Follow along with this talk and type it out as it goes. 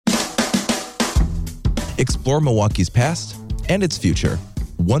Explore Milwaukee's past and its future,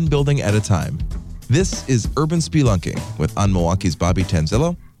 one building at a time. This is Urban Spelunking with On Milwaukee's Bobby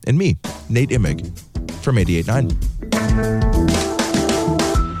Tanzillo and me, Nate Immig, from 88.9.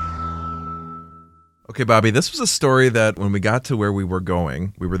 Okay, Bobby, this was a story that when we got to where we were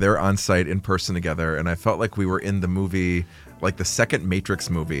going, we were there on site in person together, and I felt like we were in the movie, like the second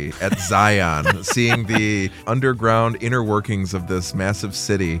Matrix movie at Zion, seeing the underground inner workings of this massive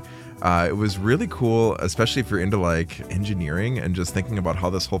city. It was really cool, especially if you're into like engineering and just thinking about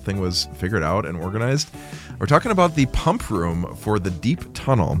how this whole thing was figured out and organized. We're talking about the pump room for the deep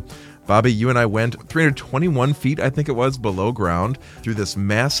tunnel. Bobby, you and I went 321 feet, I think it was, below ground through this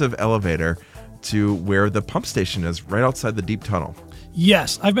massive elevator to where the pump station is, right outside the deep tunnel.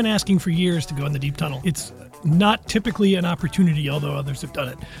 Yes, I've been asking for years to go in the deep tunnel. It's not typically an opportunity, although others have done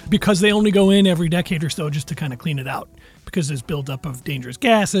it, because they only go in every decade or so just to kind of clean it out, because there's buildup of dangerous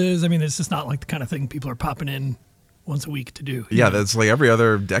gases. I mean, it's just not like the kind of thing people are popping in once a week to do. Yeah, that's like every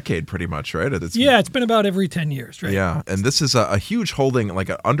other decade pretty much, right? It's been about every 10 years, right? Yeah, and this is a huge holding, like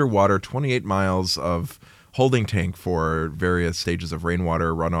an underwater 28 miles of holding tank for various stages of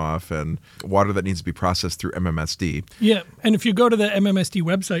rainwater runoff and water that needs to be processed through MMSD. Yeah, and if you go to the MMSD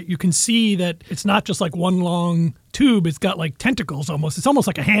website, you can see that it's not just like one long tube. It's got like tentacles almost. It's almost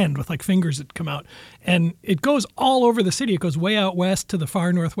like a hand with like fingers that come out. And it goes all over the city. It goes way out west to the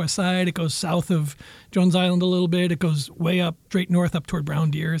far northwest side. It goes south of Jones Island a little bit. It goes way up, straight north up toward Brown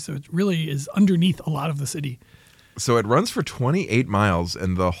Deer. So it really is underneath a lot of the city. So it runs for 28 miles,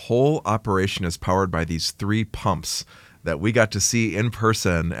 and the whole operation is powered by these 3 pumps that we got to see in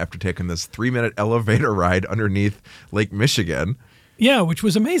person after taking this 3-minute elevator ride underneath Lake Michigan. Yeah, which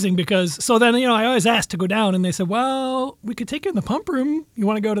was amazing because, so then, I always asked to go down, and they said, well, we could take you in the pump room. You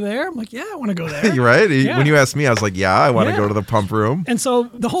want to go to there? I'm like, yeah, I want to go there. You're right. Yeah. When you asked me, I was like, yeah, I want to go to the pump room. And so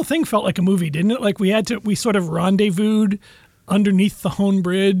the whole thing felt like a movie, didn't it? Like we sort of rendezvoused underneath the Hone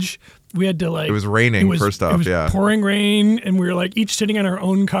Bridge. We had to like... It was raining, first off, It was pouring rain, and we were like each sitting in our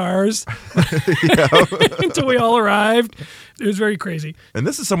own cars until we all arrived. It was very crazy. And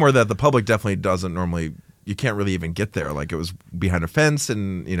this is somewhere that the public definitely doesn't normally... You can't really even get there. Like, it was behind a fence,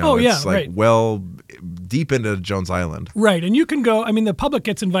 and, it's like well deep into Jones Island. Right, and you can go... I mean, the public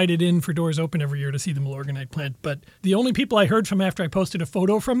gets invited in for doors open every year to see the Milorganite plant, but the only people I heard from after I posted a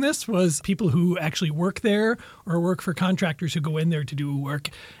photo from this was people who actually work there or work for contractors who go in there to do work.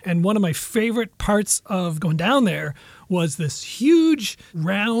 And one of my favorite parts of going down there was this huge,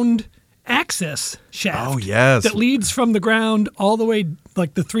 round access shaft that leads from the ground all the way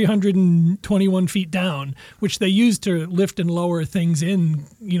like the 321 feet down, which they use to lift and lower things in,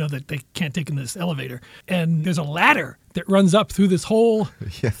 that they can't take in this elevator. And there's a ladder that runs up through this whole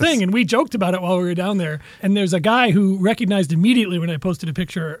thing. And we joked about it while we were down there. And there's a guy who recognized immediately when I posted a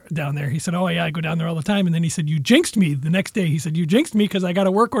picture down there. He said, oh, yeah, I go down there all the time. And then he said, you jinxed me. The next day, he said, you jinxed me because I got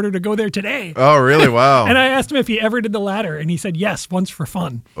a work order to go there today. Oh, really? Wow. And I asked him if he ever did the ladder. And he said, yes, once for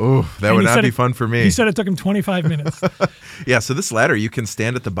fun. Oh, that would not be fun for me. He said it took him 25 minutes. Yeah, so this ladder, you can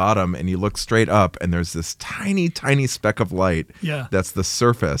stand at the bottom and you look straight up, and there's this tiny, tiny speck of light that's the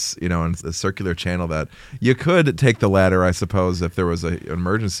surface, and the circular channel that you could take the ladder, I suppose, if there was an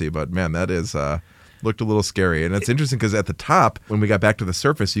emergency. But, man, that is looked a little scary. And it's interesting because at the top, when we got back to the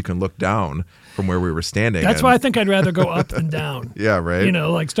surface, you can look down from where we were standing. That's why I think I'd rather go up than down. Yeah, right?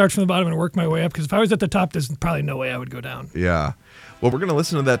 Like start from the bottom and work my way up, because if I was at the top, there's probably no way I would go down. Yeah. Well, we're going to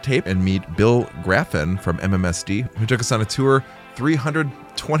listen to that tape and meet Bill Graffin from MMSD, who took us on a tour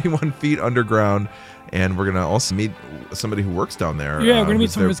 321 feet underground. And we're going to also meet somebody who works down there. Yeah, we're going to meet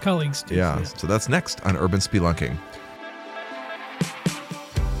some of his colleagues, too. Yeah, so that's next on Urban Spelunking.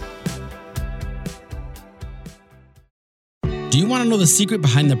 Do you want to know the secret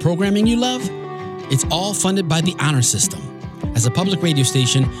behind the programming you love? It's all funded by the Honor System. As a public radio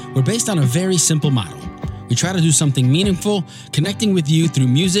station, we're based on a very simple model. We try to do something meaningful, connecting with you through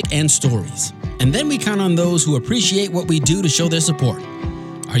music and stories. And then we count on those who appreciate what we do to show their support.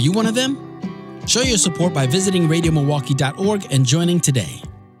 Are you one of them? Show your support by visiting RadioMilwaukee.org and joining today.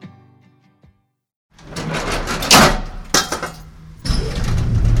 All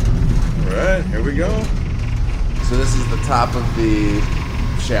right, here we go. So this is the top of the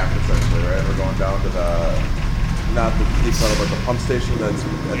shaft, essentially, right? We're going down to not the deep tunnel, but the pump station that's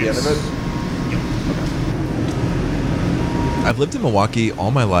at the end of it? Yep. Okay. I've lived in Milwaukee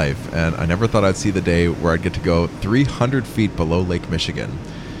all my life, and I never thought I'd see the day where I'd get to go 300 feet below Lake Michigan.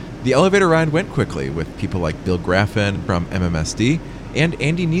 The elevator ride went quickly with people like Bill Graffin from MMSD and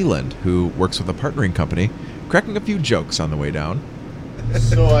Andy Neeland, who works with a partnering company, cracking a few jokes on the way down.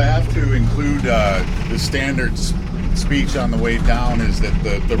 So I have to include the standard speech on the way down is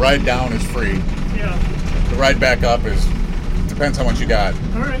that the ride down is free. Yeah. The ride back up depends how much you got.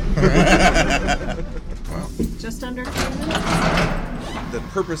 All right. Just under 3 minutes? The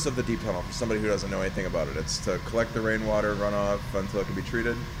purpose of the deep tunnel, for somebody who doesn't know anything about it, it's to collect the rainwater runoff until it can be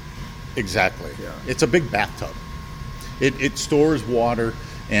treated. Exactly. Yeah. It's a big bathtub. It stores water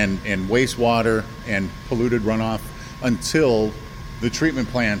and wastewater and polluted runoff until the treatment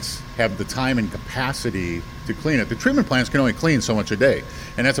plants have the time and capacity to clean it. The treatment plants can only clean so much a day,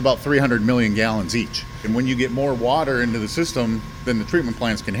 and that's about 300 million gallons each. And when you get more water into the system than the treatment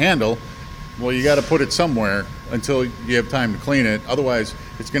plants can handle, well, you got to put it somewhere until you have time to clean it. Otherwise,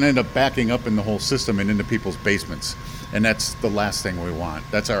 it's going to end up backing up in the whole system and into people's basements. And that's the last thing we want.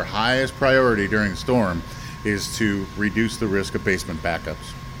 That's our highest priority during the storm, is to reduce the risk of basement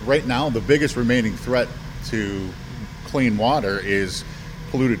backups. Right now, the biggest remaining threat to clean water is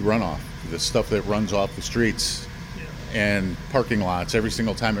polluted runoff, the stuff that runs off the streets and parking lots every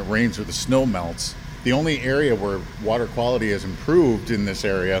single time it rains or the snow melts. The only area where water quality has improved in this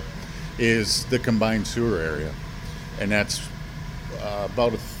area is the combined sewer area, and that's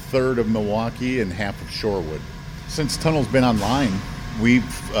about a third of Milwaukee and half of Shorewood. Since the tunnel's been online,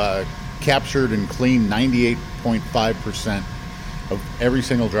 we've captured and cleaned 98.5% of every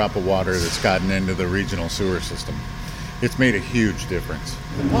single drop of water that's gotten into the regional sewer system. It's made a huge difference.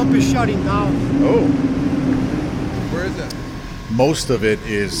 The pump is shutting down. Oh. Where is it? Most of it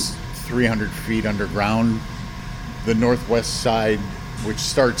is 300 feet underground. The northwest side, which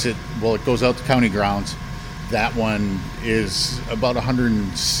starts it goes out to county grounds. That one is about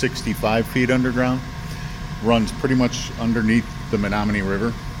 165 feet underground. Runs pretty much underneath the Menominee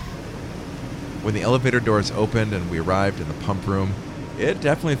River. When the elevator doors opened and we arrived in the pump room, it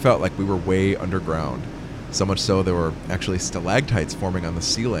definitely felt like we were way underground. So much so there were actually stalactites forming on the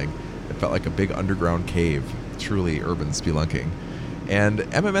ceiling. It felt like a big underground cave. Truly urban spelunking. And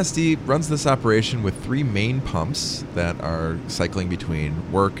MMSD runs this operation with 3 main pumps that are cycling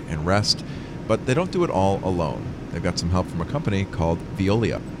between work and rest, but they don't do it all alone. They've got some help from a company called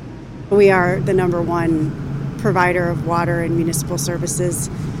Veolia. We are the number 1 provider of water and municipal services,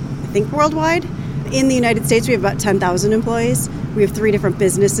 I think, worldwide. In the United States, we have about 10,000 employees. We have 3 different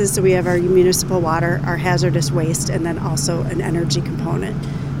businesses, so we have our municipal water, our hazardous waste, and then also an energy component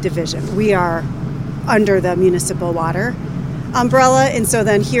division. We are under the municipal water umbrella, and so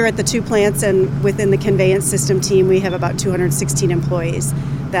then here at the 2 plants and within the conveyance system team, we have about 216 employees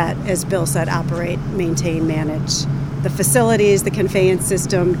that, as Bill said, operate, maintain, manage the facilities, the conveyance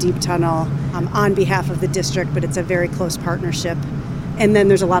system, deep tunnel, on behalf of the district, but it's a very close partnership. And then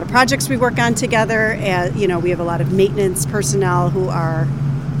there's a lot of projects we work on together. We have a lot of maintenance personnel who are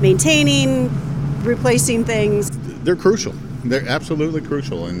maintaining, replacing things. They're crucial. They're absolutely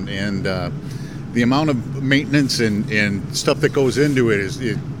crucial. And the amount of maintenance and stuff that goes into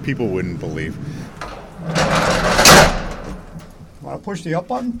it people wouldn't believe. Want to push the up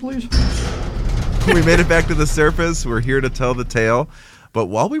button, please? We made it back to the surface. We're here to tell the tale. But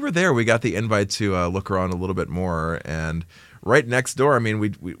while we were there, we got the invite to look around a little bit more. And right next door, I mean,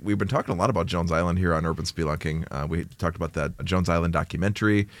 we've been talking a lot about Jones Island here on Urban Spelunking. We talked about that Jones Island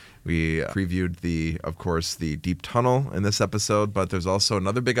documentary. We previewed, of course, the deep tunnel in this episode. But there's also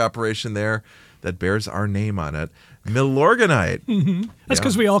another big operation there that bears our name on it, Milorganite. Mm-hmm. That's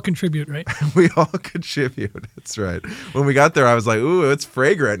because we all contribute, right? We all contribute. That's right. When we got there, I was like, ooh, it's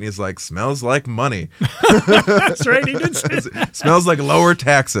fragrant. And he's like, smells like money. That's right. He did say that. Smells like lower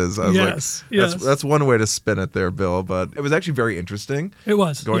taxes. I was yes. That's one way to spin it there, Bill. But it was actually very interesting. It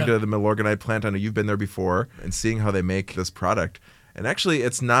was. Going to the Milorganite plant. I know you've been there before, and seeing how they make this product. And actually,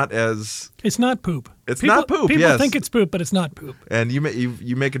 it's not as... It's not poop. Not poop, People yes. think it's poop, but it's not poop. And you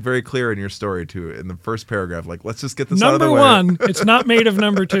make it very clear in your story, too, in the first paragraph. Like, let's just get this out of the way. Number 1, it's not made of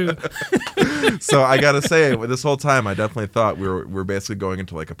number 2. So I got to say, this whole time, I definitely thought we were basically going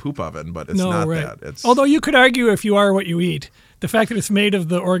into like a poop oven, but it's not right. that. Although you could argue if you are what you eat, the fact that it's made of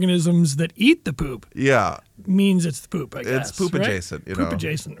the organisms that eat the poop means it's the poop, I guess. It's poop right? adjacent. Poop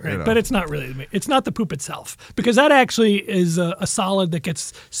adjacent, right. You know. But it's not really. It's not the poop itself, because that actually is a solid that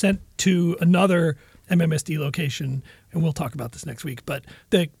gets sent to another MMSD location, and we'll talk about this next week, but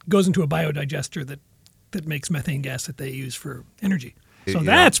that goes into a biodigester that makes methane gas that they use for energy. So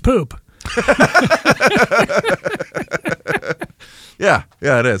that's poop. Yeah,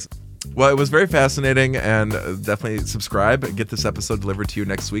 it is. Well, it was very fascinating, and definitely subscribe and get this episode delivered to you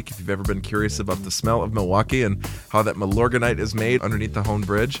next week if you've ever been curious about the smell of Milwaukee and how that Milorganite is made underneath the Hone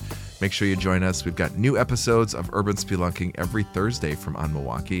Bridge. Make sure you join us. We've got new episodes of Urban Spelunking every Thursday from On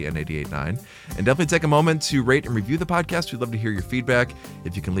Milwaukee and 88.9. And definitely take a moment to rate and review the podcast. We'd love to hear your feedback.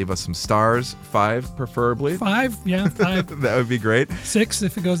 If you can leave us some stars, 5 preferably. 5, yeah, 5. That would be great. 6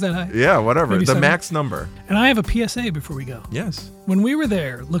 if it goes that high. Yeah, whatever. Maybe the 7. max number. And I have a PSA before we go. Yes. When we were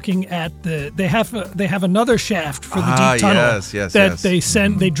there looking at they have another shaft for the deep tunnel yes.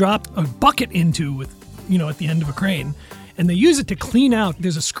 they drop a bucket into with, at the end of a crane. And they use it to clean out.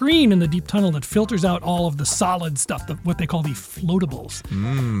 There's a screen in the deep tunnel that filters out all of the solid stuff, what they call the floatables.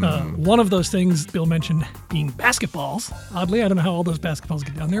 One of those things Bill mentioned being basketballs. Oddly, I don't know how all those basketballs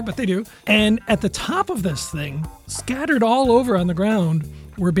get down there, but they do. And at the top of this thing, scattered all over on the ground,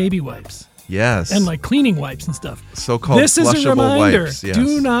 were baby wipes. Yes. And like cleaning wipes and stuff. So-called This is a flushable reminder. wipes. Yes.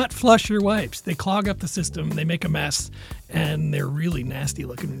 Do not flush your wipes. They clog up the system. They make a mess. And they're really nasty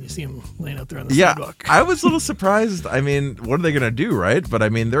looking when you see them laying out there on the sidewalk. I was a little surprised. I mean, what are they going to do, right? But I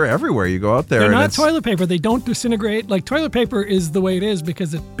mean, they're everywhere. You go out there. They're and not toilet paper. They don't disintegrate. Like toilet paper is the way it is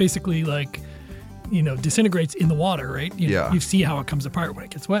because it basically disintegrates in the water, right? You see how it comes apart when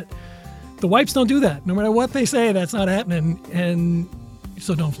it gets wet. The wipes don't do that. No matter what they say, that's not happening. And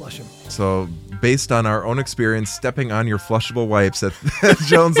so don't flush them. So based on our own experience stepping on your flushable wipes at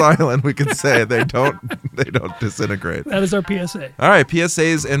Jones Island, we can say they don't disintegrate. That is our PSA. All right,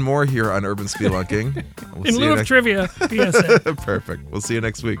 PSAs and more here on Urban Spelunking. In lieu of trivia, PSA. Perfect. We'll see you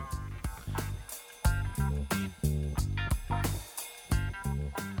next week.